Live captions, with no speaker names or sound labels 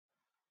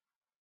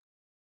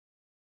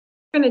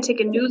We're going to take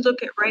a new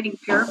look at writing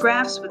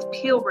paragraphs with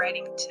peel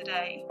writing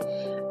today.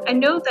 I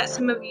know that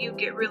some of you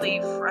get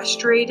really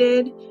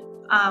frustrated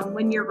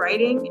when you're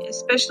writing,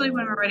 especially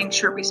when we're writing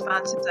short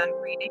responses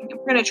on reading, and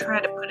we're going to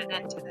try to put an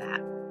end to that.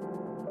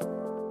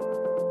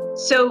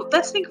 So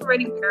let's think of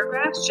writing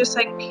paragraphs just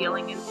like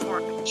peeling an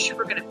orange.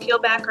 We're going to peel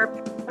back our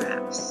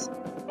paragraphs.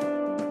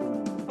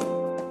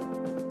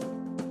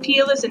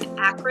 PEEL is an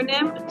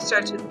acronym. It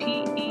starts with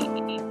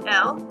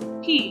P-E-E-L.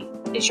 P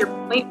is your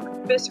point,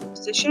 purpose, or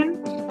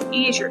position.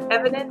 E is your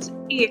evidence,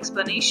 E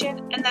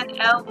explanation, and then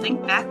L,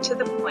 link back to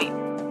the point.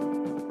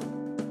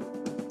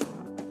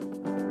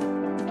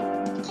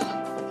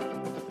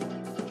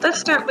 Let's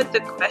start with the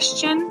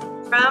question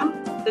from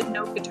the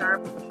No Guitar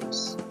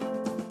Blues.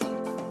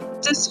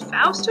 Does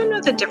Fausto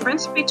know the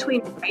difference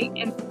between right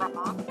and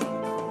wrong?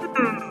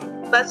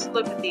 Let's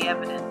look at the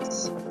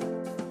evidence.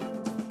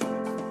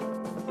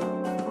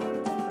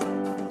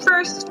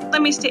 First,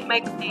 let me state my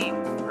claim,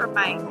 or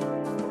my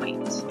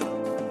point.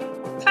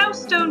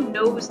 Fausto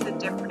knows the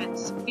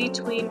difference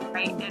between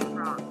right and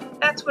wrong.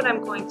 That's what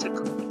I'm going to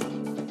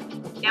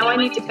claim. Now I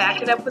need to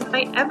back it up with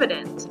my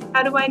evidence.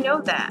 How do I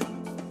know that?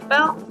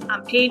 Well,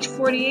 on page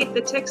 48, the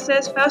text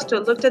says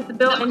Fausto looked at the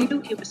bill and knew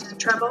he was in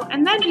trouble,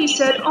 and then he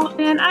said, "Oh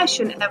man, I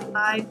shouldn't have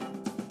lied."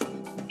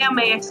 Now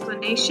my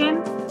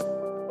explanation.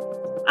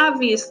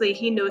 Obviously,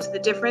 he knows the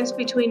difference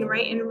between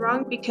right and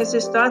wrong because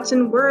his thoughts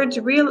and words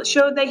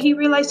show that he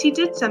realized he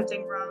did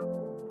something wrong.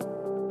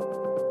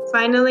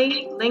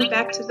 Finally, link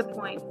back to the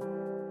point.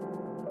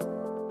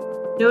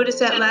 Notice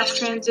that last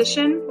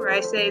transition where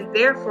I say,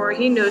 therefore,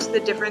 he knows the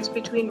difference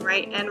between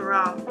right and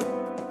wrong.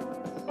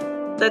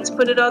 Let's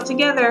put it all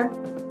together.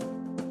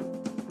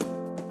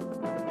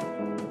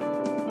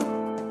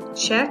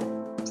 Check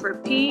for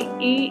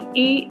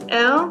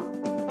P-E-E-L.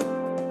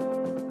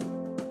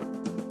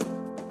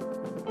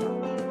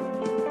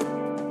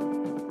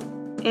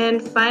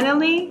 And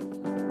finally,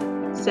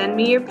 send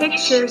me your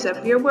pictures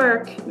of your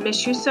work.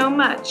 Miss you so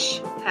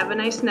much. Have a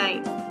nice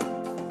night.